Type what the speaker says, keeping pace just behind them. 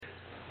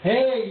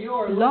Hey, you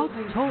are Blog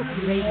listening Talk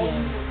to the Radio.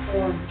 Ultimate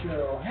Perform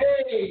Show.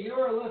 Hey, you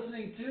are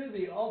listening to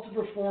the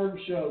Ultimate Perform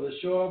Show, the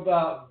show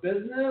about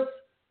business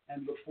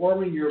and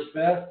performing your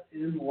best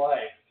in life.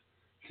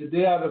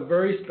 Today I have a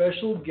very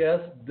special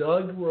guest,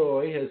 Doug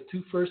Roy. Has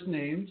two first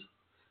names.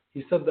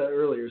 He said that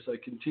earlier, so I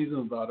can tease him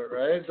about it,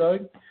 right,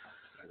 Doug?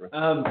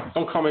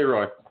 Don't call me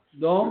Roy.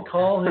 Don't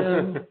call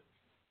him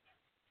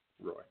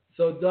Roy.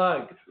 So,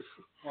 Doug.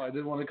 Well, I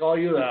didn't want to call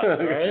you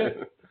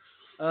that,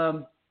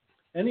 right?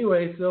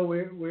 Anyway, so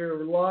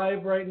we're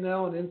live right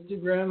now on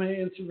Instagram.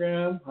 Hey,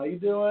 Instagram, how you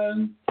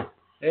doing?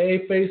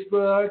 Hey,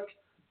 Facebook.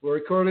 We're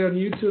recording on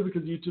YouTube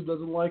because YouTube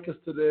doesn't like us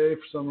today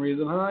for some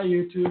reason. Hi,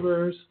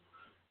 YouTubers.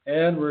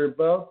 And we're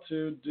about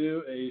to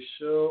do a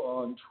show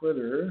on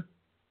Twitter.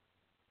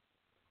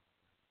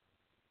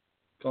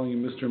 Calling you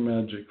Mr.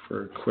 Magic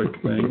for a quick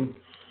thing.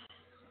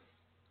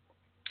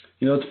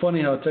 You know, it's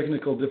funny how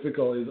technical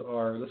difficulties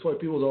are. That's why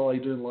people don't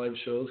like doing live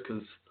shows,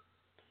 because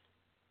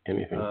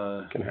anything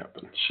can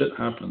happen. Shit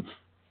happens.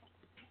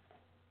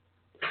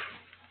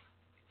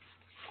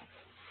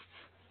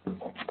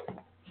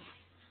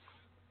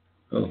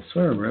 Oh,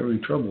 sorry, we're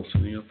having trouble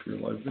setting up your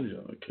live video.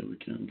 Okay, we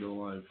can't go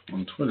live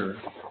on Twitter.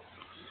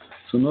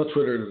 So no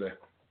Twitter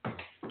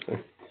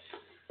today.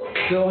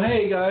 So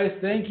hey guys,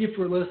 thank you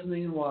for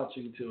listening and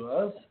watching to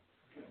us.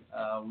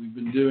 We've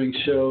been doing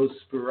shows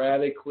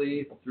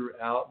sporadically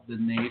throughout the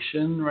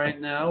nation right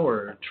now.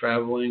 We're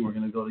traveling. We're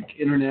going to go to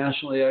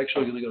internationally.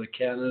 Actually, we're going to go to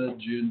Canada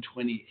June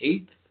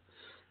 28th,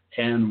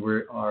 and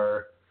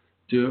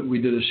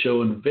we did a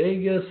show in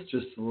Vegas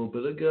just a little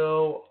bit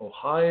ago,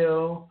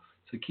 Ohio.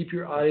 So keep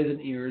your eyes and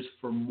ears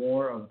for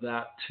more of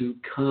that to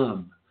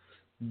come.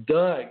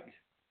 Doug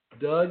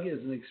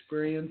is an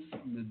experienced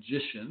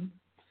magician.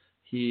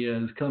 He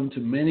has come to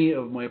many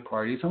of my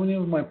parties. How many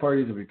of my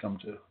parties have you come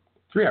to?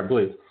 3, I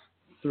believe.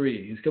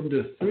 3. He's come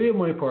to 3 of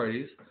my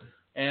parties,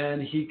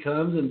 and he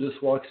comes and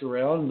just walks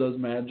around and does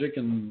magic,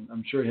 and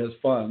I'm sure he has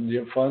fun. Do you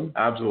have fun?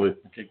 Absolutely.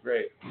 Okay,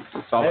 great.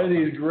 I have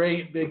these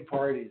great big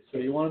parties, so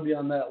you want to be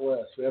on that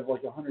list. We have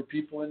like 100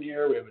 people in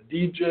here. We have a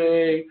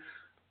DJ.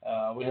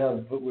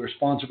 We're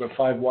sponsored by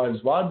Five Wives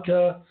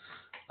Vodka.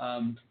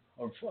 I'm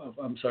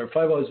sorry,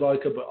 Five Wives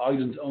Vodka, but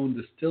Ogden's own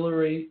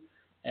distillery.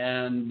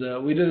 And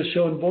we did a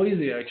show in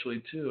Boise,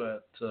 actually, too,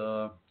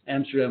 at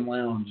Amsterdam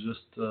Lounge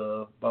just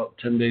about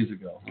 10 days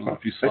ago. I don't know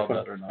if you saw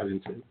that or not. I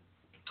didn't see it.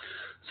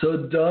 So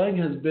Doug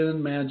has been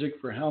in magic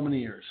for how many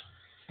years?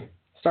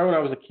 Started when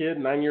I was a kid,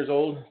 9 years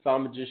old, saw a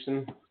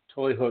magician,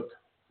 totally hooked.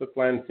 Hook,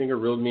 line, sinker,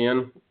 reeled me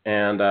in.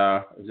 And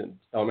I was in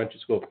elementary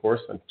school, of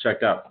course, and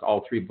checked out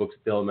all 3 books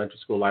at the elementary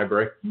school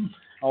library.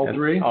 All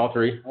 3? All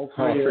 3. All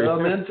 3.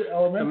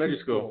 Elementary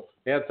school.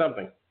 They had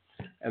something.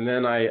 And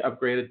then I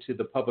upgraded to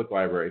the public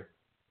library,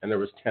 and there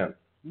was 10.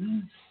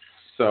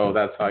 So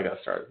that's how I got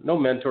started. No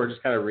mentor,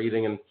 just kind of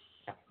reading, and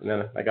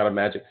then I got a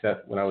magic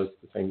set when I was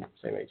the same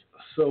age.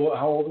 So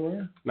how old were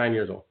you? 9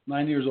 years old.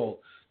 9 years old.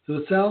 So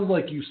it sounds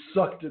like you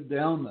sucked it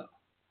down,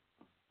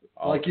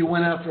 though. Like you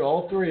went after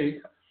all 3,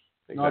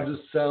 exactly. Not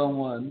just sat on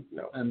one,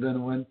 no. And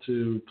then went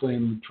to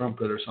playing the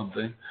trumpet or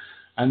something.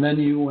 And then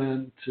you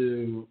went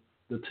to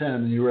the 10,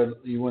 and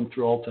you went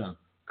through all 10.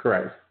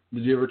 Correct.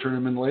 Did you ever turn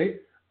them in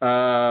late?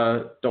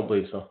 Don't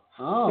believe so.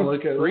 Oh,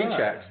 look at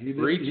Rechecked. He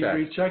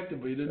rechecked it,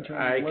 but he didn't turn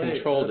it in late. I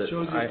controlled it. That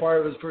shows you part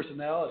of his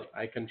personality.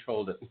 I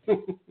controlled it.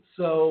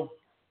 So,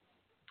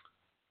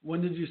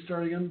 when did you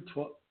start again?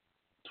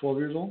 12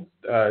 years old?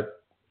 I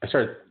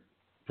started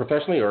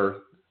professionally or?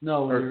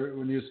 No,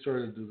 when you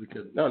started as a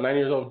kid. No, 9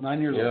 years old.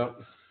 9 years old.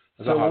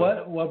 Yeah.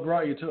 So what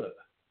brought you to it?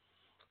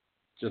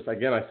 Just,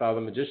 again, I saw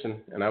the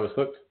magician, and I was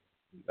hooked.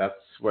 That's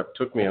what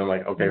took me. I'm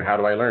like, okay, how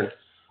do I learn?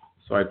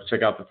 So I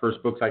checked out the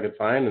first books I could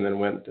find, and then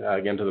went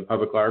again to the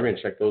public library and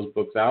checked those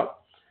books out.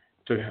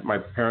 My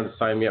parents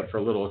signed me up for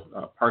a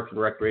little park and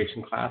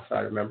recreation class, I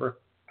remember.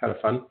 Kind of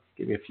fun.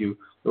 Gave me a few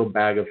little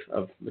bag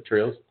of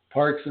materials.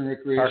 Parks and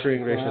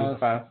recreation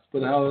class.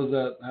 But how is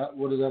that?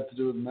 What does that have to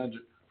do with magic?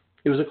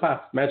 It was a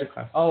class, magic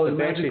class. Oh, a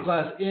magic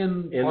class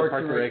in Parks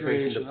and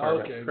recreation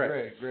department. Okay,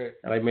 correct. Great.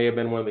 And I may have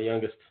been one of the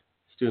youngest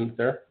students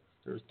there.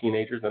 There was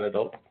teenagers and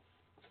adults.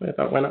 So I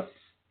thought, why not?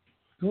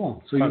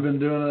 Cool. So you've been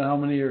doing it how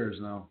many years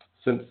now?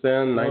 Since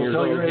then, 9 years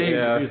old. Tell your age,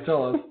 yeah. please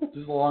tell us.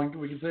 Just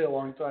we can say a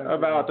long time.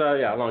 About,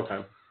 a long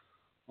time.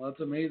 Well,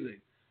 that's amazing.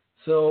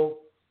 So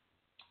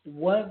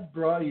what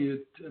brought you,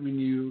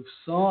 you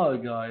saw a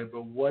guy,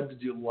 but what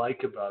did you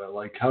like about it?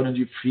 Like, how did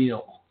you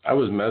feel? I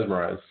was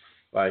mesmerized.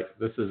 Like,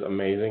 this is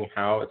amazing,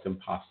 how it's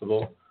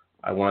impossible.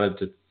 I wanted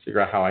to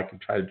figure out how I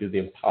could try to do the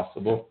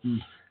impossible.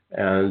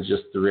 And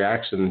just the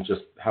reaction,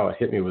 just how it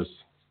hit me was,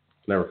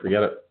 never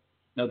forget it.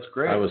 That's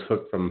great. I was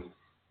hooked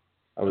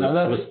I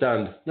was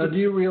stunned. Now, do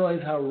you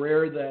realize how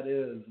rare that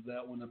is,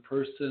 that when a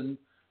person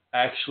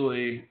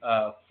actually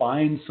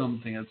finds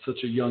something at such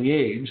a young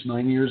age,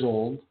 9 years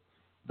old,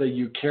 that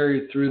you carry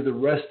it through the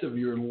rest of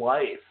your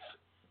life?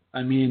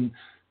 I mean,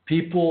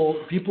 people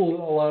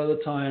a lot of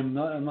the time,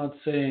 I'm not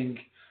saying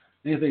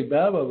anything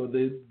bad about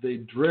it, they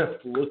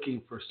drift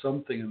looking for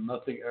something and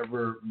nothing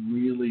ever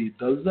really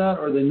does that,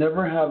 or they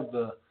never have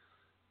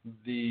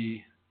the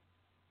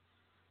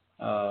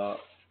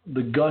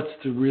the guts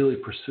to really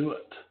pursue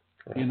it,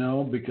 you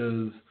know,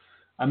 because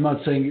I'm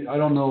not saying, I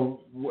don't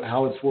know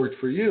how it's worked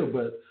for you,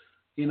 but,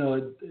 you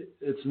know,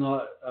 it's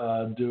not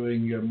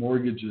doing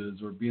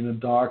mortgages or being a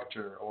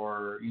doctor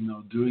or, you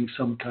know, doing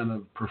some kind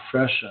of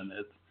profession.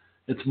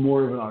 It's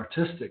more of an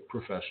artistic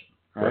profession,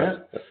 right?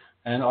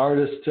 And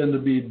artists tend to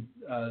be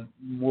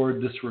more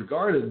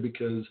disregarded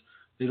because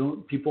a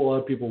lot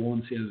of people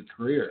won't see it as a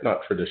career.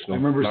 Not traditional. I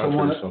remember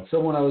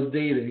someone I was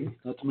dating,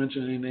 not to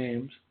mention any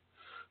names,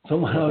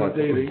 someone I was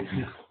dating,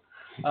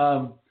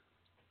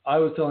 I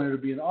was telling her to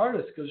be an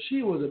artist because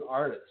she was an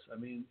artist. I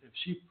mean, if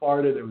she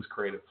farted, it was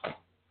creative,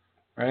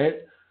 right?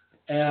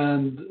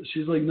 And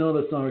she's like, no,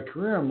 that's not a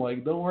career. I'm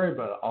like, don't worry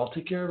about it. I'll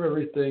take care of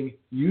everything.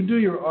 You do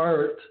your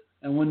art,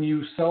 and when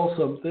you sell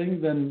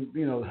something, then,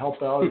 you know,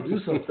 help out or do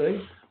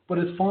something. But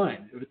it's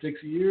fine if it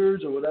takes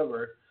years or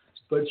whatever.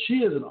 But she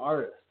is an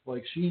artist.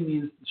 Like, she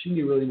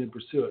really need to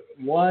pursue it.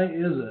 Why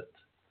is it?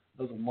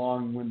 That was a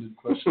long-winded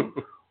question.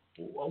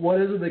 What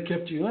is it that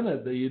kept you in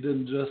it that you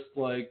didn't just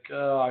like,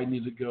 I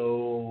need to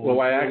go? Well,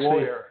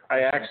 I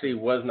actually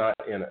was not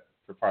in it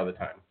for part of the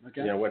time.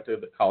 Okay. You know, went through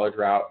the college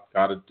route,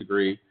 got a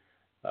degree,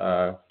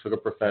 took a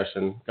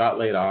profession, got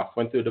laid off,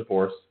 went through a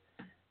divorce,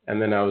 and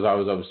then I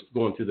was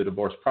going through the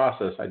divorce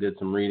process. I did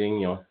some reading,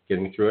 you know,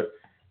 getting through it,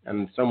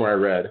 and somewhere I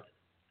read,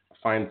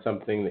 find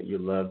something that you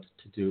loved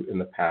to do in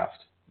the past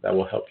that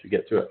will help you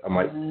get through it. I'm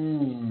like,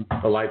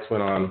 the lights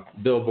went on,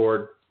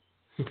 billboard,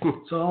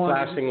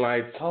 flashing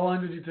lights. How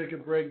long did you take a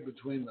break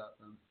between that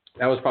then?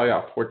 That was probably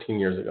about 14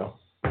 years ago,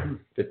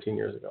 15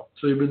 years ago.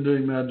 So you've been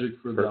doing magic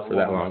for that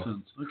long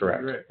since. Okay,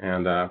 correct. Great.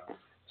 And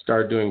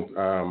started doing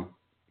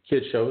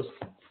kid shows,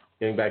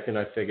 getting back in.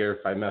 I figure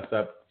if I mess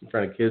up in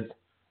front of kids,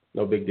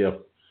 no big deal.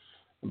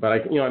 But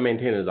I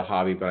maintained it as a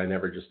hobby, but I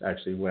never just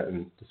actually went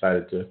and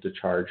decided to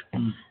charge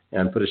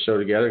and put a show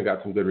together and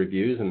got some good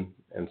reviews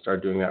and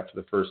started doing that for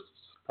the first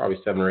probably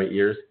 7 or 8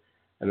 years.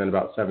 And then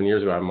about 7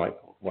 years ago, I'm like,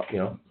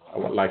 I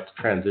would like to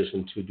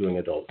transition to doing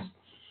adults,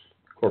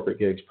 corporate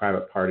gigs,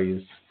 private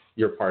parties,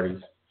 your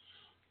parties.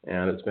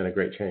 And it's been a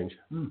great change,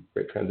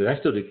 great transition. I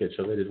still do kid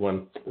shows. I did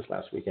one this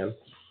last weekend,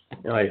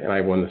 and I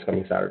have one this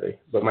coming Saturday.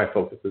 But my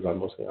focus is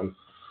mostly on.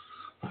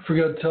 I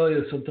forgot to tell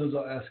you, sometimes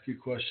I'll ask you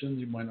questions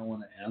you might not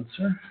want to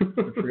answer.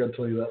 I forgot to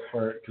tell you that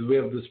part because we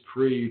have this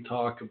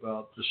pre-talk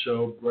about the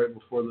show right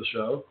before the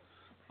show.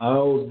 I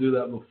always do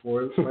that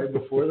right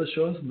before the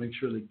shows to make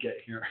sure they get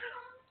here.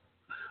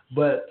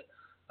 But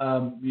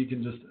you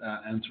can just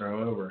answer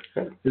however.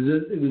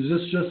 Is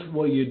this just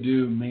what you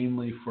do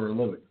mainly for a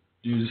living?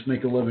 Do you just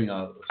make a living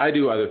out of this? I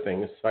do other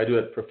things. I do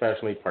it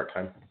professionally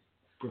part-time.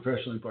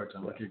 Professionally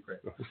part-time. Okay,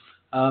 great.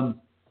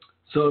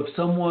 So if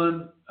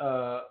someone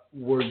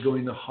were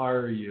going to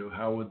hire you,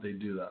 how would they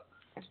do that?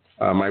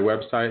 My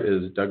website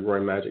is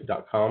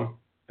DougRoyMagic.com,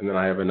 and then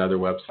I have another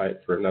website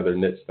for another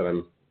niche that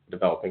I'm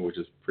developing, which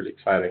is pretty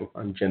exciting,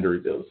 on gender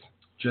reveals.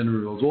 Gender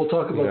reveals. We'll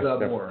talk about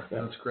that more.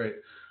 Yeah. That's great.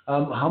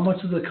 How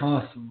much does it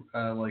cost,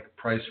 like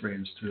price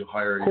range to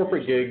hire you?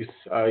 Corporate gigs,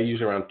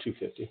 usually around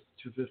 $250.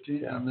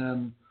 $250, yeah. And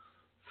then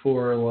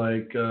for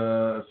like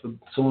if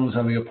someone was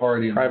having a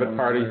party in private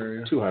party,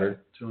 area, $200.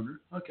 $200.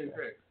 Okay,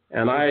 great.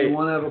 And if you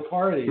want to have a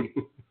party,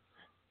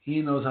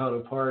 he knows how to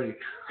party.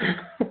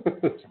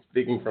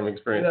 Speaking from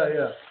experience.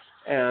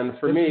 Yeah. And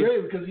for it's me,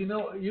 great because you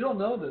don't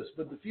know this,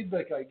 but the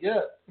feedback I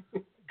get,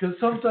 because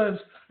sometimes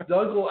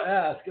Doug will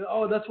ask,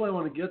 oh, that's what I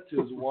want to get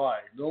to is why.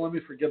 Don't let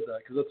me forget that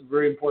because that's a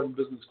very important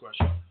business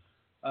question.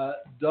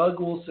 Doug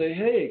will say,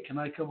 hey, can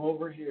I come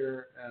over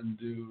here and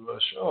do a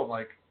show? I'm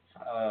like,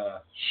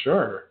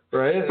 sure,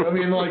 right? I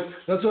mean, like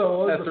that's what it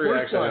was the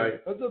first time.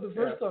 That's not the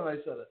first time I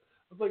said it.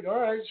 I was like, all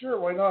right, sure,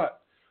 why not?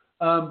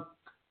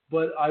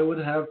 But I would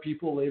have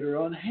people later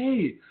on,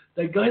 hey,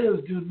 that guy that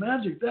was doing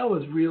magic, that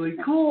was really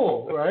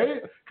cool,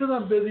 right? Because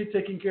I'm busy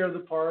taking care of the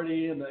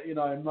party, and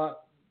I'm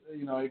not,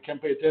 I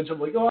can't pay attention. I'm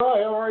like, oh,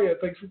 hi, how are you?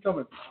 Thanks for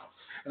coming,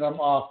 and I'm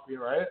off,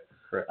 right?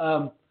 Correct.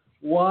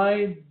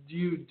 Why do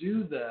you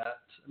do that?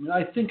 I mean,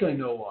 I think I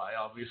know why,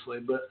 obviously,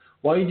 but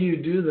why do you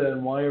do that,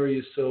 and why are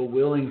you so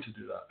willing to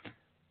do that?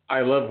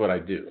 I love what I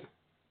do.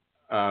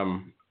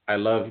 I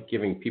love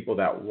giving people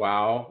that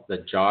wow, the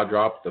jaw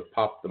drop, the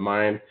pop the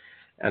mind,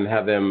 and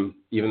have them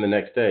even the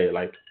next day.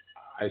 Like,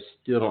 I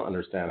still don't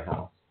understand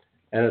how.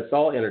 And it's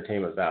all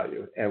entertainment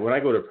value. And when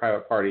I go to a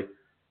private party,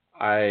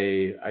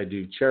 I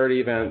do charity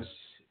events.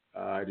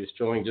 I do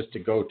strolling just to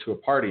go to a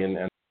party and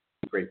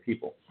great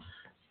people.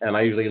 And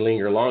I usually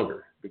linger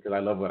longer because I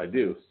love what I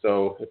do.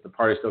 So if the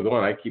party's still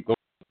going, I keep going.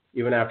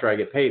 Even after I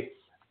get paid,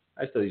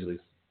 I still usually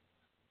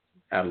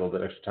add a little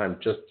bit extra time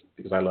just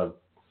because I love.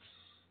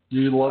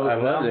 You love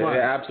it that much.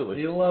 Yeah,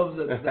 absolutely. He loves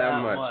it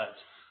that much.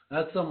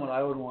 That's someone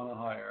I would want to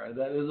hire.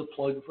 That is a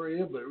plug for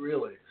you, but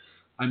really,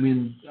 I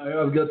mean,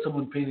 I've got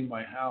someone painting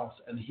my house,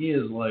 and he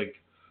is like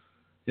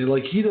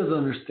he doesn't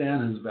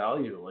understand his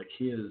value. Like,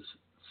 he is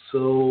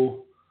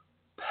so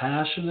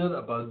passionate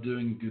about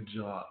doing a good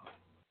job,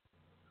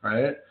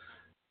 right?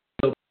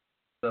 So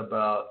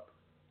about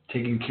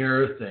taking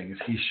care of things.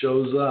 He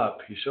shows up.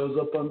 He shows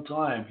up on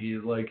time.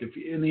 He's like,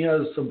 and he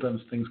has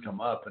sometimes things come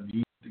up, and you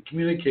need to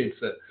communicates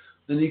it.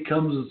 Then he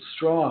comes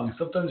strong.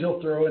 Sometimes he'll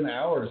throw in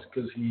hours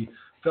because he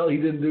felt he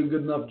didn't do a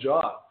good enough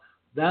job.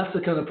 That's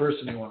the kind of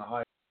person you want to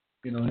hire,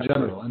 in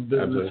general, in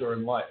business Absolutely. or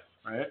in life,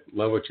 right?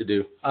 Love what you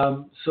do.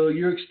 So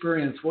your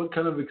experience, what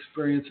kind of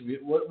experience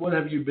what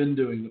have you been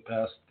doing the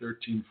past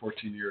 13,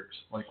 14 years?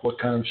 Like what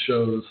kind of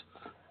shows,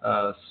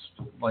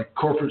 like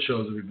corporate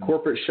shows have you been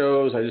Corporate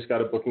shows. I just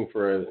got a booking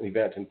for an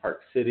event in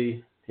Park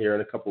City here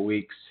in a couple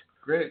weeks.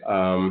 Great.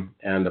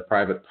 And a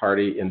private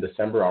party in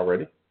December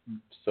already.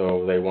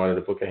 So they wanted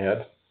to book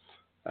ahead.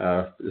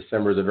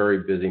 December is a very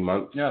busy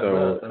month. Yeah,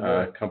 so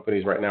I bet.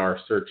 companies right now are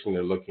searching,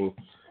 they're looking.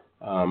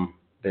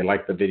 They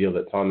like the video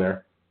that's on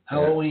there.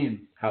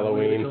 Halloween.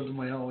 Halloween. Come to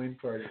my Halloween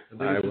party. I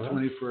think I it's the will.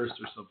 21st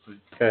or something.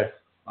 Okay.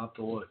 I'll have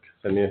to look.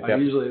 Send me a I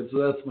usually,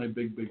 that's my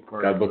big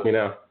party. Got to book me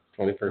now.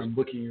 21st. I'm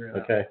booking you right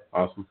now. Okay.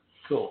 Awesome.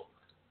 Cool.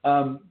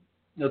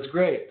 That's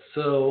great.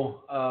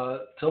 So,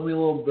 tell me a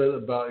little bit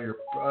about your.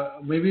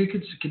 Maybe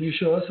can you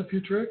show us a few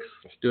tricks?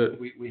 Let's do it.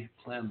 We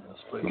planned this,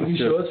 but can you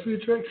show us a few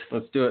tricks?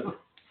 Let's do it.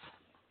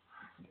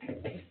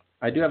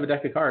 I do have a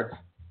deck of cards.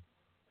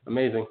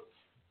 Amazing.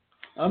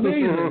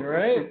 Amazing,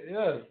 right? Yeah.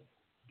 I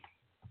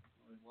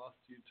lost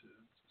you to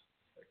just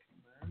a second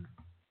there.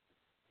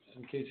 Just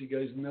in case you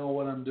guys know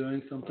what I'm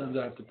doing, sometimes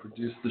I have to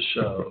produce the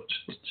show.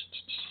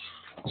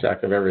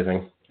 Jack of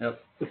everything. Yep.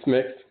 It's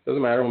mixed.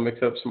 Doesn't matter. We'll mix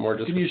it up some more.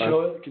 Just Can you for fun.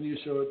 show it? Can you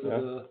show it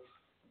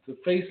to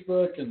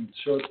Facebook and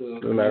show it to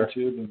Doesn't matter.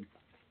 YouTube? And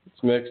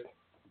It's mixed.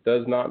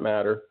 Does not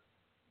matter.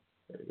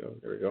 There you go.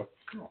 There we go.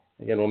 Cool.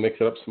 Again, we'll mix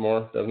it up some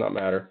more. Does not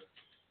matter.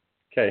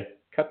 Okay.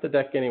 Cut the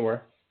deck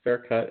anywhere. Fair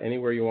cut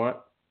anywhere you want.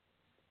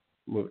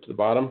 Move it to the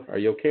bottom. Are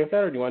you okay with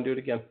that, or do you want to do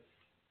it again?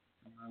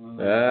 I'm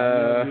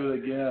gonna do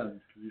it again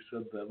because you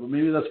said that, but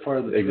maybe that's part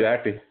of the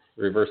Exactly.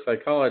 Reverse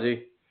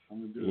psychology. I'm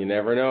gonna do You it.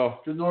 never know.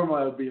 Because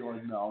normally I would be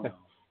like, no.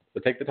 So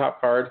take the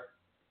top card.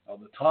 Oh,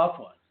 the top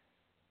one.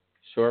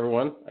 Show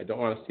everyone. I don't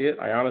want to see it.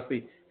 I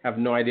honestly have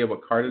no idea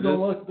what card it is. Don't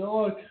look.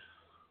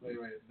 Wait,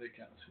 they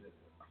can't see it.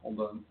 Hold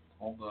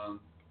on.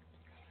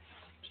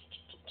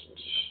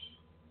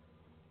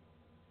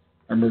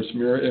 Remember, it's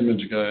mirror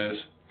image, guys.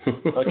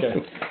 Okay.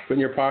 Put in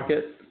your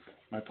pocket.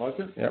 My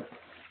pocket? Yep.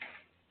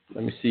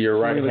 Let me see your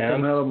right It's gonna hand.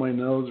 come out of my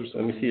nose or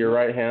something. Let me see your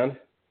right hand.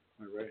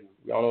 My right hand.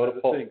 We all know what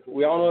a pulse.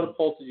 We all know what a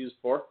pulse is used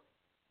for.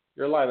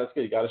 You're alive. That's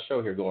good. You got a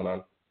show here going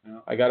on. Yeah.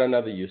 I got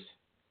another use.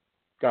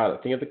 Got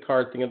it. Think of the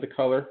card. Think of the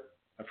color.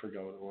 I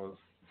forgot what it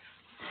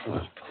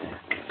was.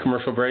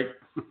 Commercial break.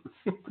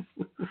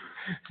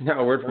 Now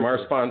a word from our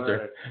Okay,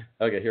 sponsor.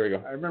 all Okay, here we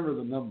go. I remember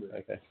the number.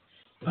 Okay.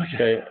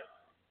 Okay.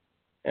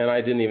 And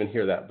I didn't even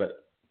hear that,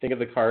 but think of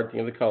the card.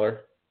 Think of the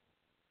color.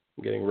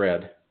 I'm getting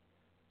red.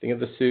 Think of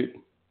the suit.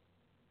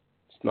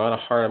 It's not a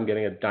heart. I'm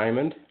getting a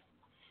diamond.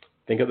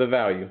 Think of the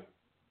value.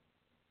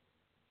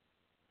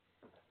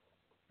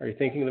 Are you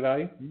thinking of the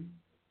value? Mm-hmm.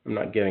 I'm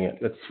not getting it.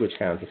 Let's switch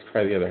hands. Let's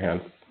try the other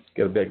hand.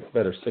 Get a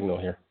better signal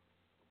here.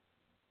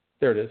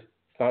 There it is.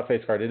 It's not a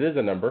face card. It is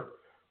a number.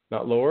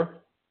 Not lower,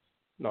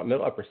 not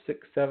middle, upper,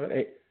 6, 7, 8.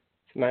 It's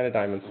 9 of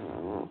diamonds.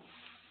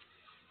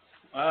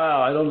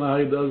 Wow, I don't know how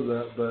he does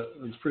that, but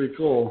it's pretty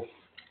cool.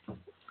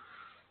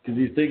 Because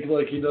you think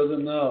like he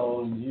doesn't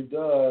know, and he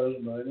does.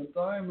 9 of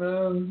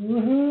diamonds.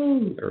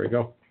 Woohoo! There we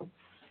go.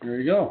 There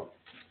you go.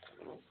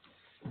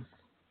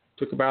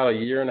 Took about a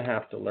year and a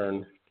half to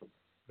learn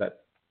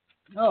that.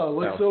 Oh, it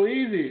looks so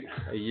easy.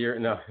 A year,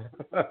 no,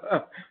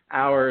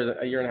 hours,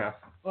 a year and a half.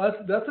 Well,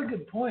 that's a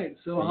good point.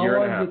 So A how year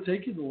and a long half. does it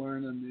take you to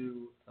learn a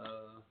new,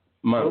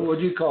 Month. what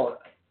do you call it?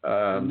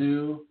 A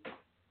new,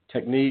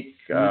 Technique,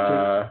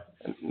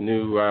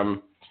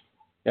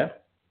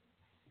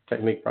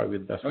 technique probably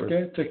the best word.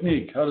 okay,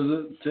 technique. How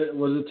does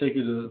what does it take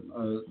you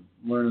to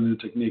learn a new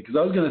technique? Because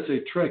I was going to say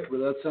trick, but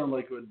that sounds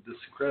like it would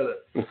discredit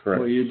That's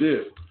correct. what you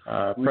do. We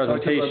talked about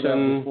that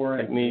Presentation,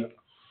 beforehand, technique,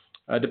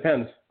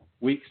 depends.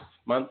 Weeks,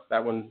 months,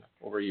 that one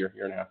over a year,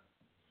 year and a half.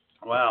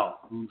 Wow.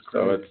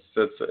 So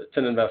it's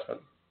an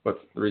investment. What's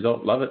the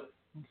result? Love it.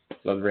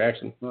 Love the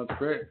reaction. That's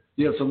great.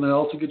 You have something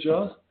else you could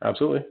show us?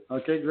 Absolutely.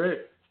 Okay, great.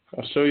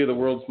 I'll show you the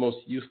world's most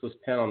useless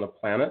pen on the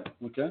planet.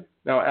 Okay.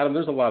 Now, Adam,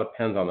 there's a lot of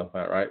pens on the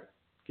planet, right?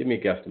 Give me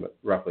a guesstimate,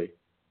 roughly,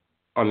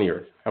 on the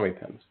Earth. How many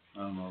pens?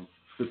 I don't know,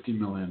 50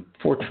 million.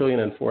 4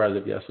 trillion and 4 as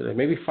of yesterday.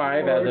 Maybe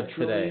 5 as of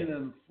 4 today. trillion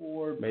and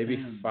 4 Maybe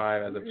pens.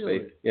 5 as of Really?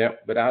 today. Yeah,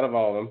 but out of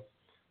all of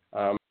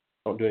them,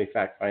 don't do any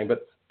fact finding,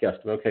 but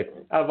guesstimate. Okay,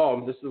 out of all of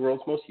them, this is the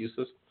world's most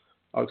useless.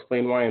 I'll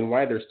explain why and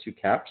why there's 2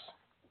 caps.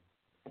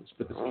 Let's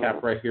put this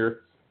cap right here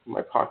in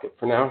my pocket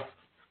for now.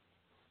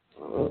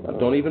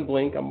 Don't even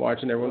blink. I'm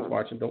watching. Everyone's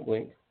watching. Don't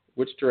blink.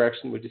 Which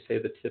direction would you say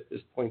the tip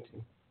is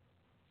pointing?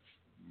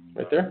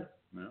 Right there?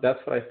 Yeah. That's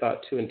what I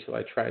thought too until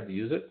I tried to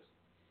use it.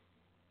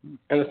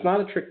 And it's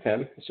not a trick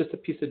pen. It's just a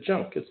piece of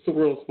junk. It's the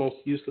world's most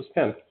useless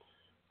pen.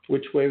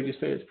 Which way would you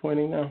say it's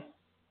pointing now?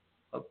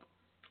 Up.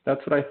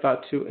 That's what I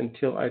thought too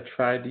until I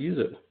tried to use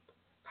it.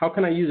 How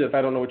can I use it if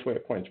I don't know which way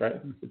it points, right?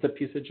 It's a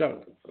piece of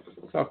junk.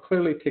 So I'll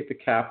clearly take the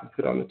cap and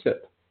put it on the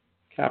tip.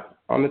 Cap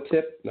on the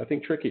tip, nothing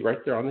tricky, right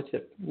there on the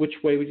tip. Which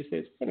way would you say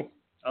it's pointing?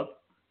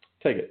 Up.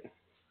 Take it.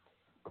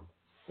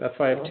 That's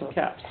why I have two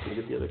caps. Let me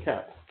get the other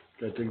cap.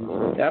 Can I take this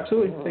off?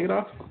 Absolutely, take it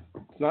off.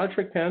 It's not a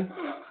trick pen.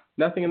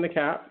 Nothing in the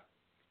cap,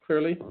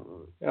 clearly.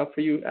 Now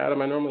for you,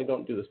 Adam, I normally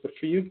don't do this, but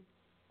for you,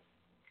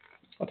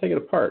 I'll take it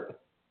apart.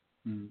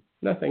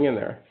 Nothing in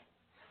there.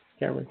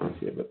 Camera can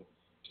see it, but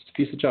just a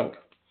piece of junk.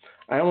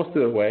 I almost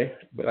threw it away,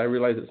 but I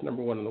realized it's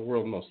number one in the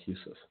world, most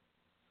useless.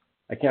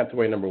 I can't throw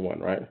away number one,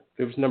 right? If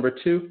it was number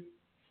two,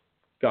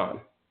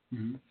 gone.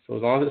 So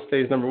as long as it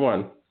stays number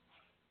one,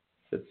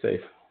 it's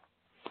safe.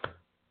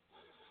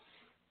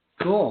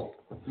 Cool.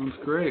 That's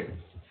great.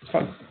 It's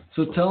fun.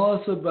 So tell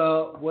us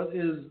about what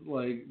is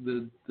like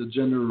the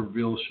gender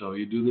reveal show.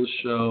 You do this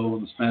show,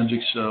 this magic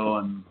show,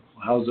 and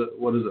how's it?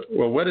 What is it?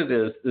 Well, what it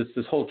is, it's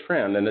this whole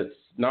trend, and it's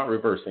not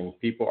reversing.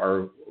 People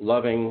are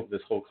loving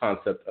this whole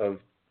concept of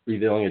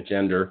revealing a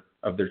gender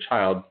of their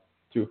child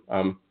through,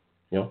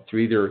 through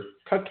either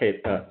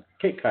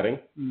cake cutting,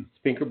 it's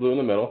pink or blue in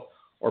the middle,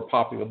 or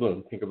popping a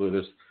balloon, pink or blue.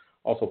 There's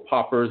also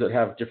poppers that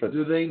have different.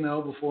 Do they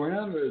know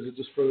beforehand, or is it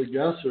just for the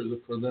guests, or is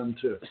it for them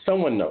too?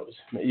 Someone knows.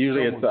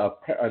 Usually it's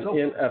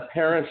a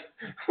parent.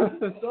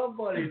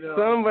 Somebody knows.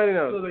 Somebody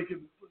knows. So they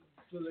can.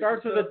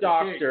 Starts with a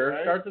doctor. Cake,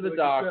 right? Starts with So a they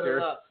can set it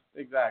doctor. up.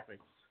 Exactly.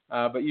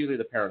 But usually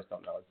the parents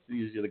don't know. It's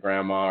usually the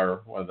grandma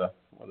or one of the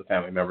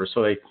family members.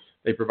 So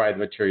they provide the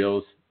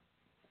materials,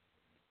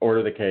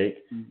 order the cake,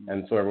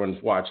 and so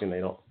everyone's watching. They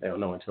don't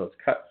know until it's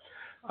cut.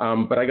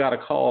 But I got a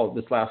call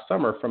this last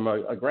summer from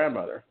a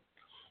grandmother,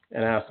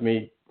 and asked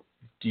me,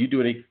 "Do you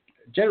do any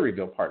gender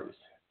reveal parties?"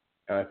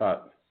 And I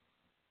thought,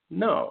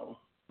 no,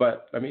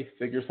 but let me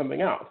figure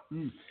something out.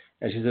 And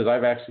she says,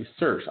 "I've actually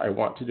searched. I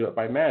want to do it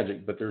by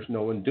magic, but there's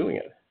no one doing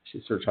it." She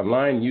searched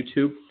online,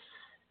 YouTube,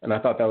 and I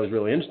thought that was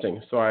really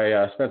interesting. So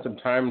I spent some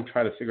time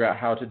trying to figure out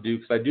how to do,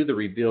 because I do the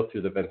reveal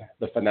through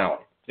the finale.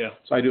 Yeah.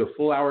 So I do a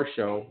full hour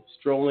show,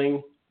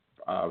 strolling,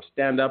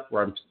 stand up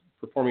where I'm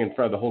performing in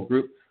front of the whole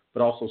group,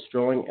 but also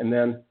strolling. And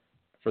then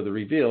for the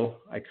reveal,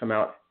 I come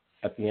out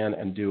at the end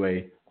and do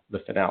the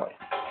finale.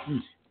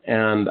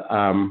 And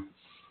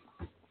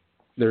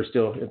there's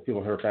still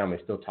people in her family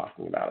still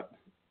talking about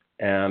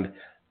it. And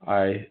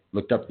I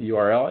looked up the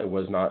URL. It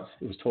was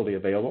totally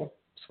available.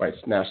 So I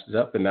snatched it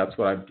up, and that's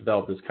what I've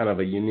developed as kind of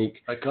a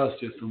unique. That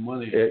cost you some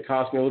money. It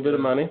cost me a little bit of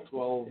money.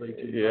 12,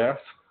 18 Yeah.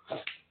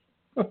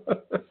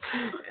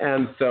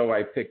 And so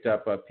I picked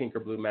up pink or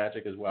blue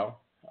magic as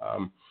well.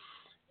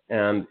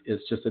 And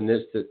it's just a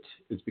niche that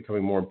is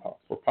becoming more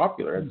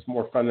popular. It's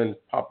more fun than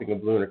popping a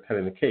balloon or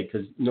cutting the cake,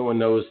 because no one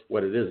knows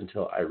what it is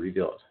until I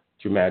reveal it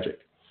through magic.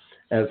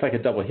 And it's like a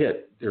double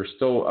hit. They're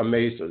so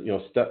amazed,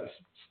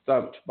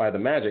 stumped by the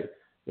magic,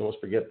 you almost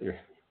forget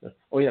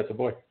oh yeah, it's a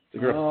boy, it's a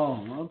girl.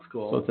 Oh, that's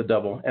cool. So it's a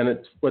double. And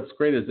what's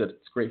great is that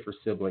it's great for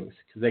siblings,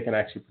 because they can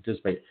actually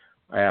participate.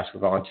 I ask for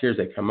volunteers.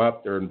 They come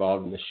up. They're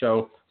involved in the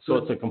show. So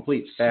it's a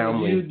complete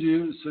family.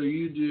 You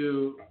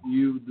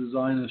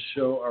design a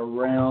show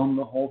around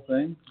the whole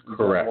thing? Is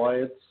Correct. that why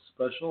it's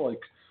special? Like,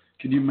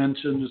 could you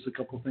mention just a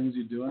couple things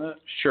you do in it?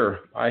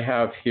 Sure. I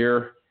have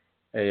here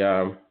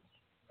a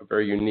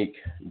very unique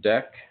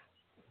deck.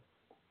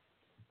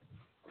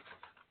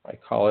 I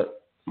call it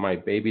my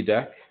baby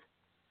deck.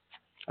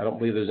 I don't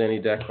believe there's any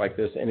deck like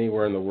this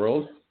anywhere in the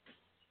world,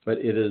 but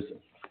it is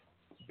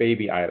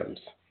baby items.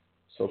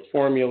 So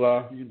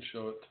formula, You can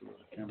show it to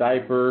the camera.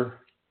 diaper,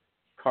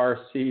 car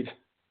seat,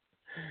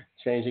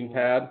 changing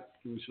pad.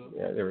 Can we show it?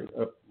 Yeah, there we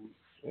go.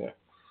 Yeah.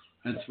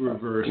 It's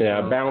reversed.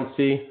 Yeah,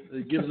 bouncy.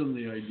 It gives them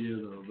the idea,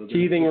 though. But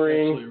Teething it's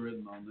ring. actually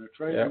written on there.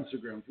 Try Yep.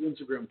 Instagram.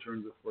 Instagram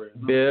turns it for you.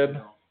 No, Bib.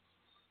 no.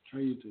 Try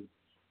YouTube.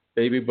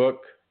 Baby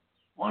book.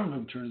 One of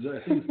them turns it.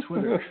 I think it's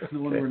Twitter, the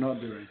one we're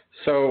not doing.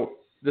 So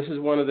this is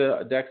one of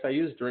the decks I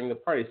use during the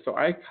party. So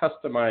I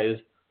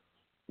customize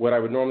what I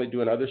would normally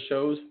do in other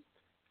shows,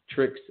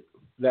 tricks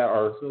that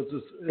are. So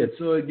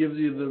it gives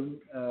you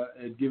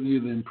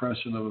the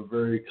impression of a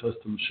very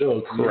custom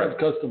show. Correct.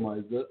 You have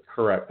customized it,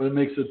 Correct. but it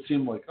makes it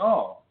seem like,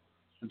 oh,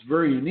 it's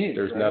very unique.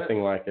 There's right?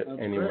 nothing like it That's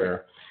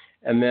anywhere.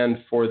 And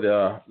then for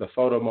the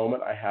photo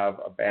moment, I have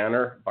a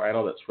banner,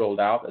 vinyl that's rolled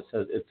out that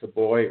says it's a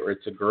boy or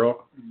it's a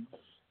girl.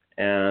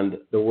 And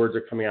the words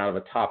are coming out of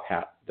a top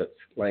hat that's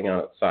laying on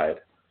its side.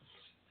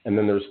 And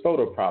then there's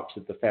photo props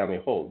that the family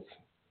holds.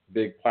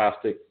 Big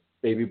plastic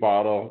baby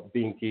bottle,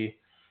 binky,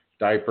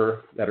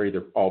 diaper that are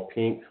either all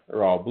pink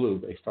or all blue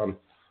based on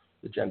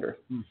the gender.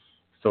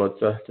 So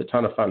it's a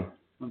ton of fun.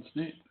 That's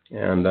neat.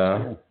 And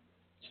it's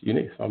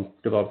unique. So I'm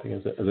developing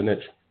as a niche.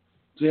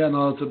 So yeah,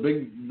 no, that's a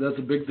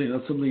big thing.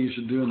 That's something you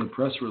should do in the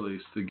press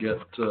release to get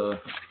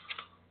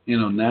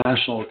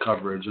national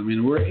coverage. I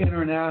mean, we're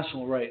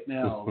international right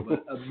now,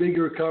 but a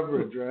bigger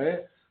coverage, right?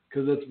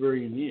 Because that's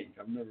very unique.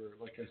 I've never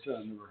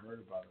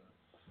heard about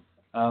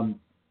it.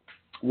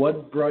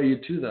 What brought you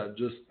to that?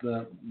 Just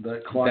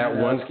that client?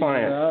 That one asking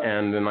client, that?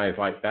 and then I was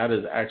like, that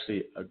is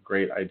actually a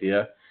great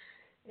idea.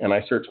 And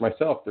I searched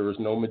myself. There was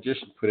no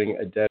magician putting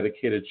a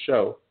dedicated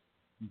show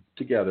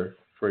together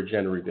for a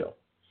gender reveal.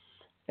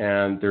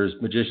 And there's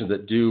magicians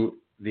that do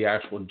the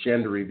actual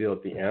gender reveal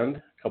at the end.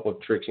 A couple of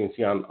tricks you can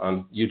see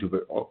on YouTube,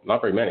 but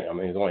not very many. I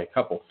mean, there's only a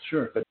couple.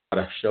 Sure. But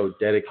a show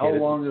dedicated. How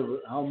long of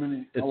it? How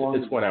many? How long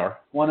It's 1 hour.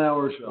 1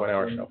 hour show. 1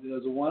 hour So show. He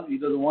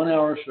does a 1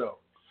 hour show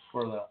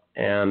for that.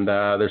 And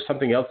there's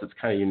something else that's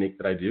kind of unique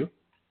that I do.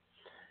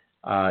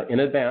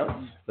 In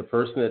advance, the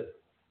person that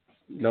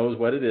knows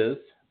what it is,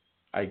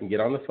 I can get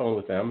on the phone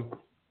with them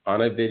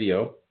on a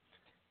video,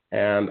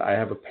 and I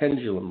have a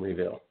pendulum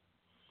reveal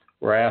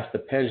where I ask the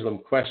pendulum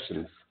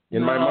questions.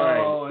 In my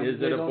mind,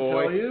 is it a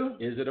boy?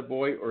 Is it a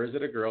boy or is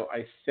it a girl?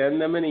 I send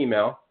them an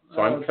email,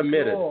 so I'm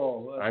committed.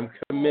 Cool. I'm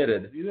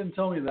committed. You didn't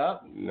tell me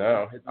that.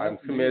 No, I'm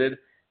committed.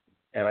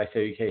 And I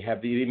say, okay,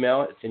 have the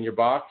email. It's in your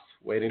box,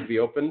 waiting to be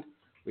opened.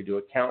 We do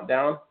a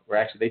countdown where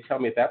actually they tell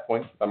me at that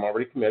point, I'm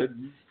already committed.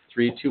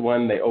 3, 2,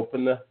 1, they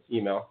open the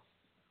email,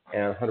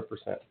 and 100%.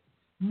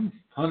 100%.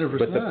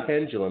 But the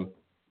pendulum,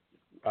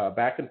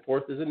 back and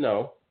forth is a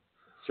no,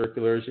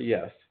 circular is a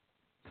yes.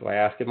 So I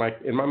ask in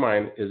my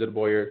mind, is it a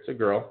boy or it's a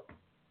girl?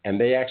 And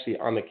they actually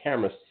on the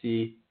camera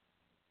see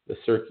the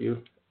circle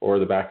or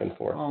the back and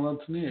forth. Oh,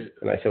 that's neat.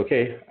 And I say,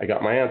 okay, I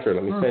got my answer.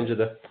 Let me send you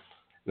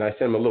and I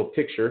send them a little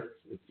picture.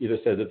 It either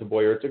says it's a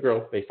boy or it's a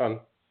girl based on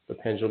the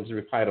pendulum's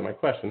reply to my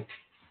question.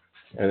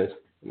 And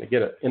they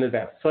get it in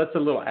advance. So it's a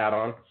little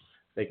add-on.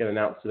 They can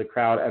announce to the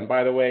crowd. And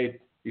by the way,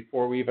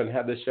 before we even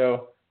had the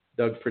show,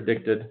 Doug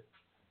predicted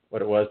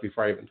what it was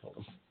before I even told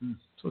him.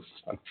 So it's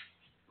fun.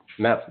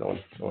 And that's no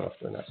one else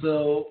doing that.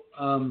 So,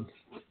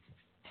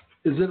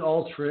 is it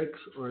all tricks,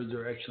 or is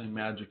there actually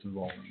magic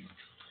involved in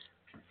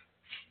this?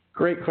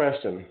 Great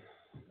question.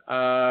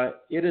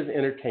 It is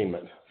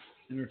entertainment.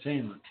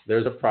 Entertainment.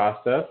 There's a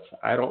process.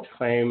 I don't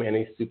claim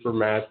any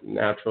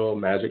supernatural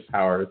magic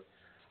powers.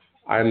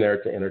 I'm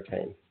there to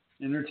entertain.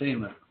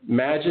 Entertainment.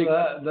 Magic.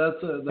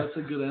 So that's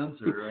a good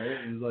answer, right?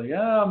 He's like,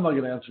 I'm not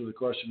going to answer the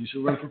question. You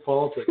should run for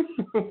politics.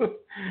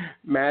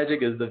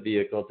 Magic is the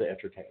vehicle to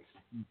entertain.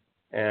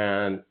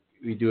 And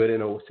we do it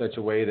in such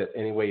a way that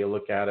any way you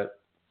look at it,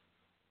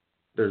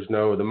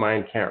 the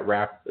mind can't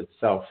wrap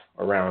itself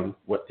around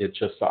what it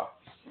just saw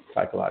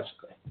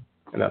psychologically.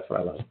 And that's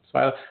what I love. So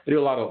I do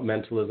a lot of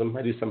mentalism.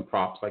 I do some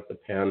props like the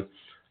pen,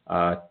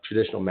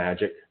 traditional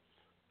magic,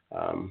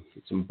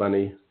 some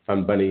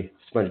fun bunny,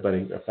 sponge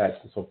bunny effects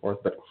and so forth.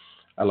 But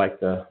I like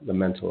the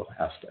mental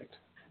aspect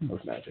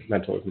of magic,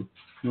 mentalism,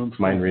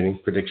 mind reading,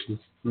 predictions.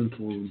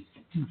 Mentalism.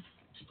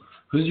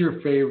 Who's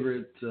your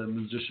favorite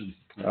musician?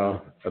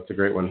 Oh, that's a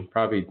great one.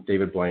 Probably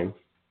David Blaine.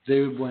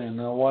 David Blaine.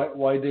 Now,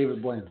 why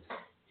David Blaine?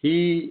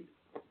 He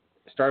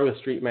started with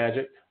street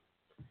magic,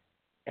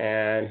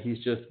 and he's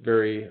just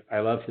I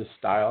love his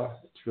style.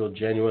 It's real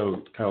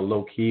genuine, kind of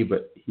low key,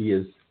 but he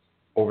is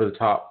over the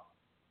top,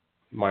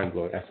 mind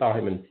blowing. I saw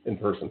him in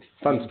person.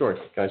 Fun story.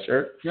 Can I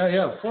share it?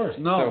 Yeah, of course.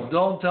 No,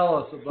 don't tell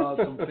us about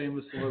some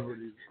famous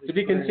celebrities. To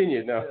be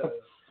continued. No.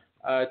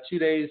 Yeah. 2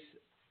 days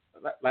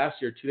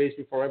last year, 2 days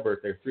before my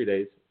birthday, 3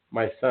 days,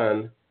 my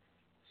son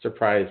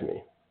surprised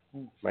me,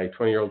 my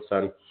 20-year-old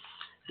son,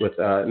 with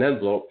an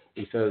envelope.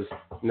 He says,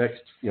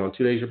 next, 2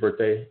 days your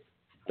birthday,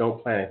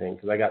 don't plan anything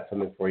because I got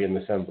something for you in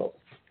this envelope.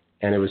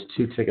 And it was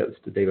 2 tickets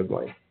to David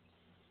Blaine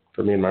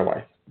for me and my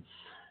wife.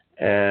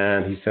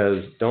 And he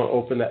says, don't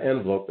open the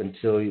envelope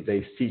until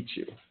they seat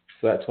you.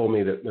 So that told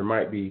me that there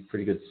might be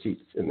pretty good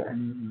seats in there.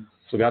 Mm-hmm.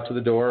 So we got to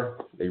the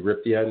door. They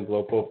ripped the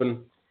envelope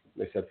open.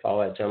 They said,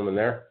 follow that gentleman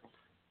there.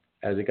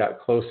 As it got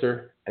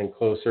closer and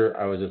closer,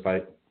 I was just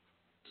like,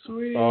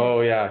 sweet.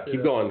 Oh, yeah,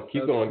 keep going.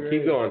 Keep going.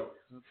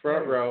 That's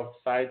Front great. row,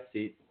 side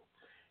seat.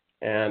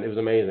 And it was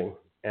amazing.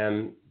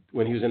 And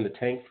when he was in the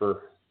tank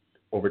for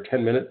over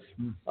 10 minutes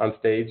on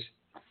stage,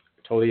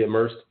 totally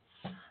immersed,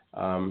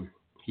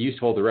 he used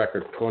to hold the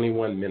record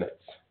 21 minutes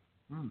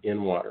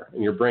in water.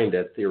 And you're brain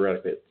dead,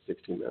 theoretically, at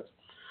 16 minutes.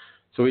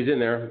 So he's in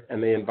there,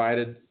 and they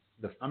invited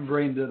I'm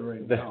brain dead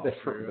right now.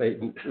 They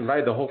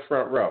invited the whole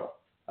front row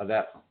of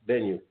that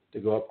venue to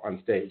go up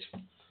on stage.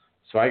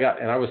 So when I got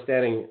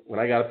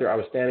up there, I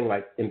was standing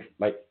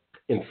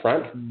in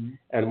front,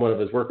 and one of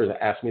his workers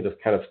asked me to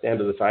kind of stand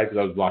to the side because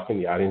I was blocking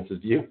the audience's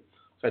view.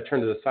 So I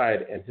turned to the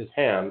side, and his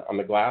hand on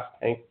the glass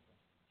tank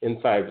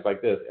inside was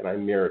like this, and I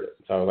mirrored it.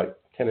 So I was like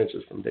 10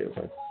 inches from David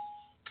Blaine.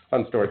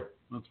 Fun story.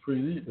 That's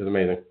pretty neat. It was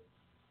amazing.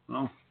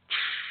 Wow.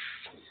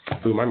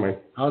 Blew my mind.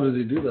 How did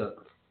he do that?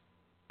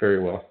 Very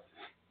well.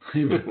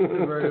 He did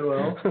very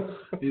well.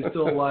 He's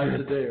still alive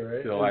today,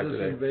 right? Still alive today.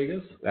 today. In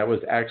Vegas? That was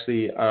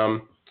actually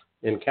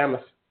in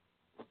Camas,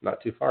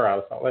 not too far out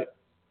of Salt Lake.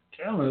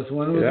 Camas?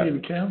 When was he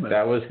in Camas?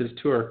 That was his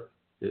tour.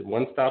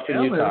 One stop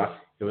in Utah.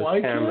 It was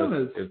Why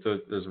Camas.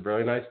 There's a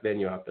really nice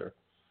venue out there.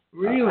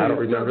 Really? I don't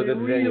remember the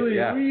venue.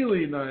 Yeah.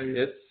 Really nice.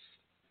 It's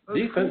That's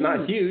decent, cool.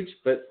 not huge,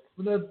 but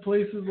that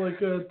place is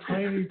like a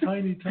tiny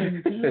town.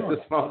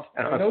 it's a small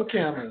town. I know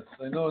Camas.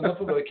 I know enough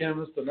about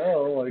Camas to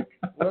know,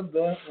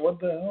 what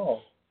the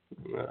hell?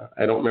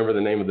 I don't remember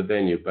the name of the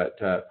venue, but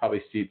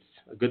probably seats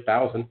a good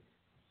 1,000.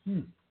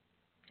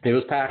 It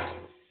was packed.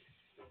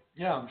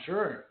 Yeah, I'm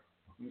sure.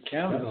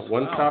 Camas.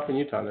 One stop in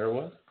Utah, there it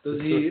was. Does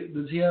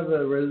he have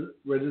a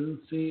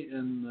residency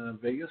in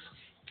Vegas?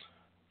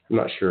 I'm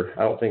not sure.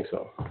 I don't think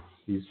so.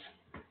 He's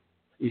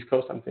East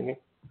Coast, I'm thinking.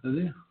 Is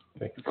he? I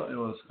think. I thought he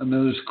was. And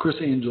then there's Chris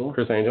Angel.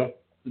 Chris Angel.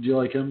 Did you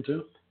like him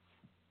too?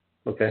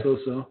 Okay.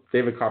 So.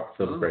 David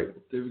Copperfield's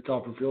great. David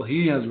Copperfield.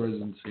 He has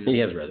residency. He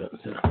has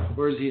residency. Yeah.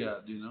 Where's he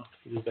at? Do you know?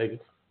 He's in Vegas.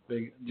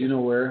 Do you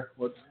know where?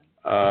 What?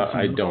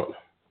 I don't.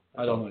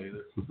 I don't know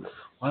either.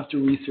 I'll have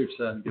to research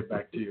that and get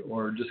back to you,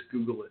 or just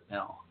Google it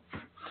now.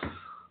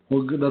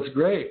 Well, good. That's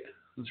great.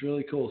 That's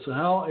really cool. So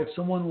if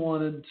someone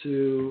wanted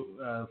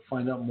to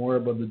find out more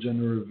about the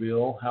gender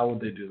reveal, how would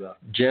they do that?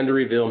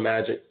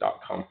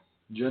 GenderRevealMagic.com.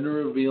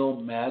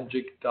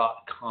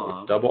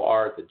 GenderRevealMagic.com. Double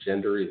R, the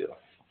gender reveal.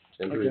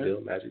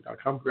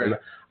 GenderRevealMagic.com. Great. And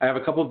I have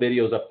a couple of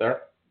videos up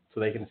there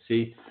so they can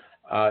see.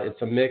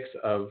 It's a mix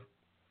of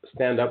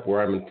stand-up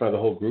where I'm in front of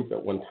the whole group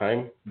at one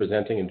time,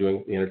 presenting and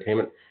doing the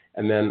entertainment.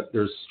 And then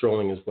there's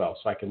strolling as well.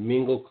 So I can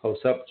mingle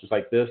close up just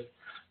like this.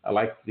 I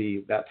like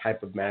that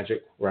type of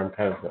magic where I'm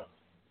kind of,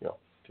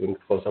 doing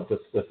close up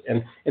with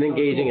and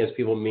engaging as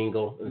people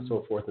mingle and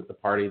so forth at the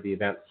party, the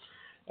event.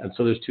 And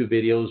so there's two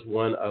videos,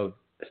 one of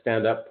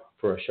stand-up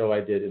for a show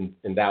I did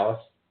in Dallas,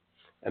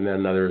 and then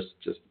another's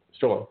just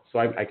strolling. So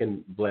I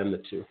can blend the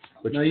two.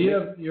 Now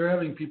you're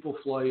having people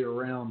fly you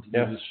around to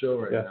do this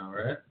show now,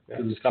 right? Yeah.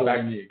 It's Got so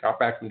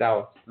back from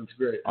Dallas. That's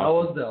great. Awesome. How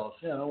was Dallas?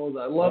 Yeah,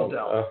 I love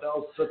Dallas.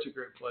 Dallas is such a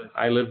great place.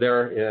 I lived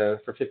there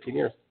for 15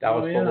 years.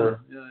 Dallas, Fort Worth,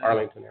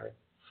 Arlington area.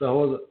 So how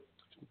was it?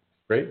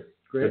 Great.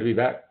 Good to be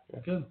back. Yeah.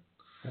 Good.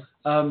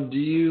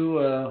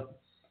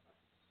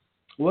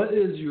 What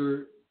is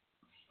your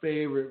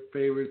favorite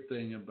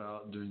thing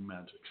about doing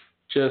magic?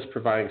 Just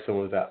providing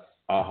someone with that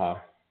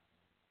aha.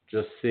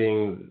 Just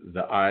seeing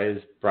the eyes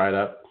bright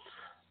up.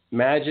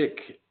 Magic,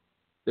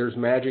 there's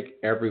magic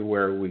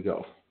everywhere we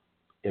go.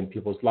 In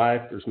people's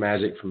life, there's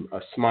magic from a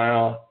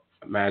smile,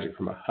 magic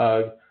from a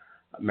hug,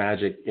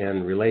 magic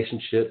in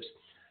relationships.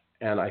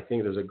 And I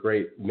think there's a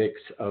great mix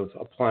of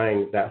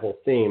applying that whole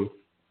theme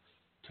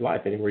to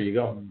life anywhere you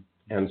go. Mm-hmm.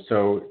 And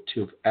so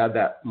to add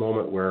that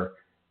moment where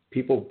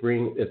people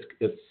bring it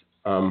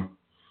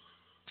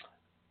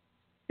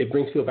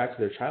brings people back to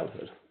their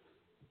childhood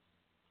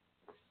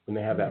when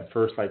they have that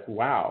first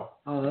wow.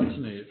 Oh, that's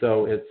neat.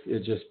 So it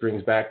just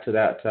brings back to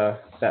that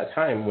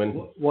time when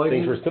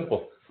things were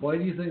simple. Why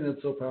do you think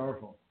that's so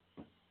powerful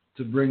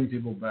to bring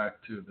people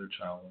back to their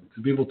childhood?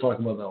 Because people talk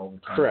about that all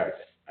the time. Correct.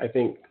 I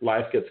think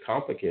life gets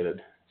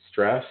complicated,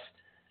 stress,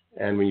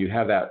 and when you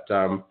have that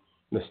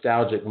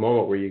nostalgic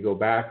moment where you go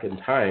back in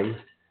time,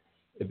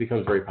 it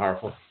becomes very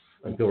powerful,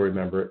 and people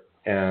remember it,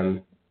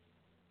 and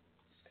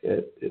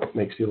it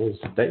makes people's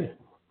day,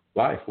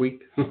 life,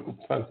 week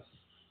fun.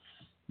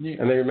 Neat.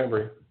 And they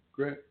remember.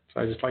 Great.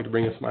 So I just like to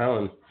bring a smile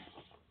and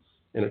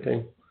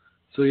entertain.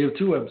 So you have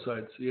two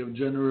websites. You have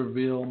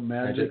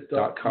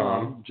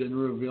GenderRevealMagic.com,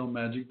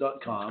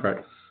 GenderRevealMagic.com.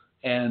 Correct.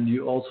 And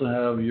you also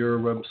have your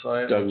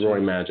website. Doug Roy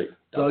Magic.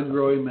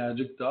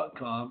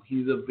 DougRoyMagic.com.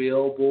 He's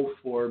available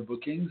for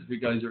bookings if you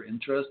guys are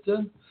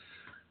interested.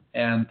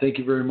 And thank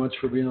you very much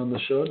for being on the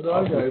show, Doug.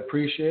 Awesome. I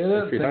appreciate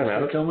it. Thanks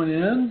for coming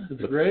in.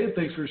 It's great.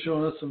 Thanks for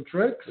showing us some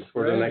tricks. Do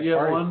you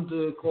have one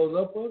to close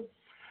up with?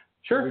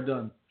 Sure. We're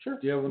done. Sure.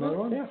 Do you have another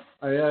one? Yeah.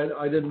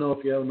 I didn't know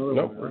if you have another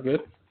one. No, we're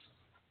good.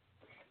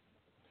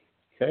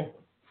 Okay.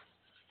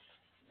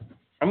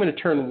 I'm going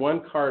to turn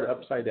one card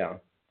upside down.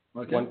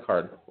 Okay. One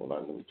card. Hold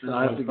on. Let me turn and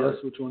I have to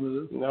guess which one it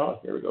is? No,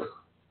 here we go.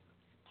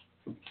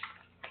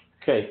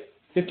 Okay.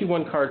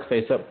 51 cards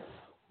face up,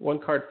 one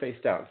card face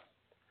down.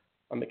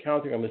 On the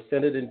count, I'm going to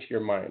send it into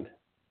your mind.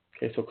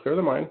 Okay, so clear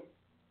the mind.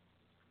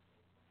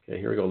 Okay,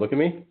 here we go. Look at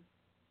me.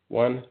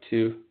 1,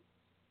 2.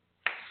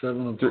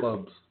 7 of 3.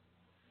 clubs.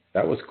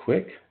 That was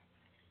quick.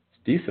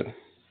 It's decent.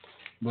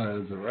 But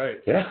is it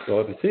right? Yeah, so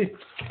let me see.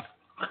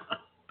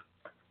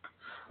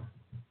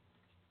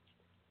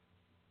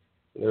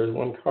 There's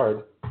one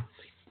card.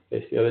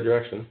 Face the other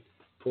direction.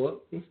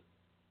 Pull it.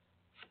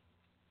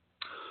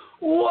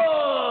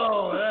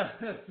 Whoa!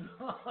 That's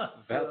awesome.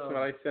 That's what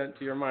I sent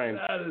to your mind.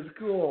 That is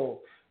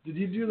cool. Did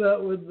you do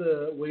that with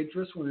the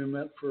waitress when we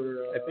met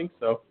for I think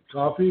so.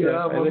 Coffee?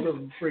 Yeah, that must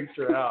have freaked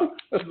her out.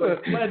 She's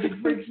like, magic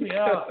freaks me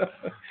out.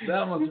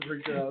 That must have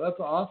freaked her out. That's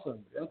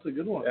awesome. That's a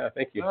good one. Yeah,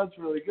 thank you. That's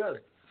really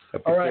good.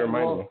 All right,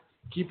 well,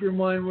 keep your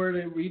mind where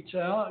to reach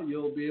out.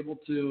 You'll be able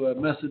to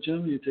message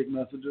him. You take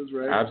messages,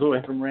 right?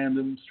 Absolutely. From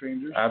random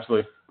strangers.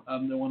 Absolutely.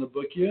 They want to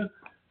book you.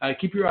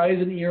 Keep your eyes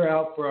and ear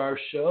out for our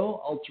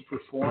show, Ultra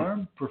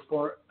Perform,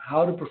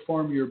 how to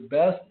perform your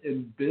best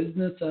in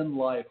business and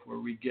life, where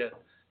we get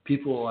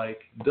people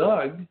like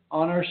Doug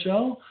on our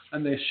show,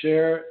 and they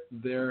share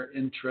their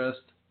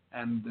interest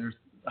and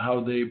how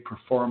they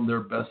perform their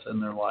best in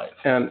their life.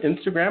 And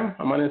Instagram,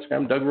 I'm on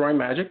Instagram, Doug Roy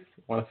Magic.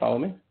 Want to follow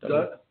me?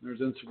 There's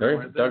Instagram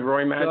right there. Doug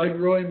Roy Magic. Doug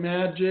Roy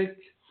Magic.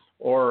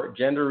 Or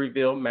Gender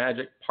Reveal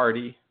Magic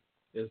Party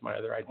is my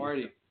other idea.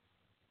 Party.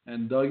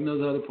 And Doug knows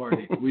how to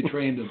party. We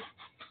trained him.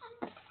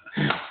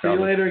 See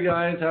you later,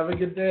 guys. Have a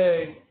good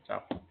day.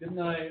 Ciao. Good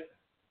night.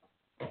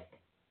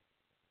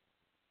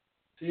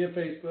 See you,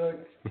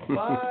 Facebook.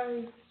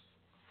 Bye.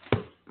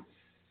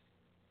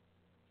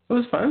 It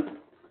was fun.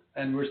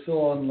 And we're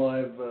still on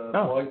live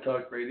Blog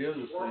Talk Radio,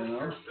 just so you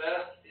know.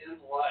 Best in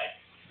life.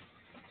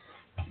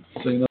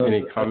 So Any I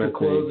can comments,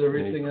 close any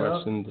everything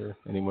out. questions, or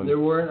anyone? I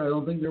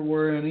don't think there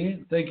were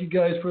any. Thank you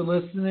guys for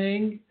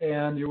listening,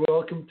 and you're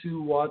welcome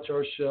to watch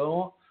our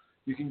show.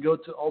 You can go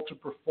to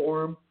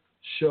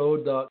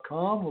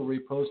ultraperformshow.com where we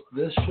post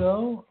this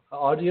show,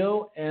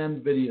 audio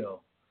and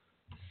video.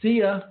 See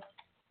ya.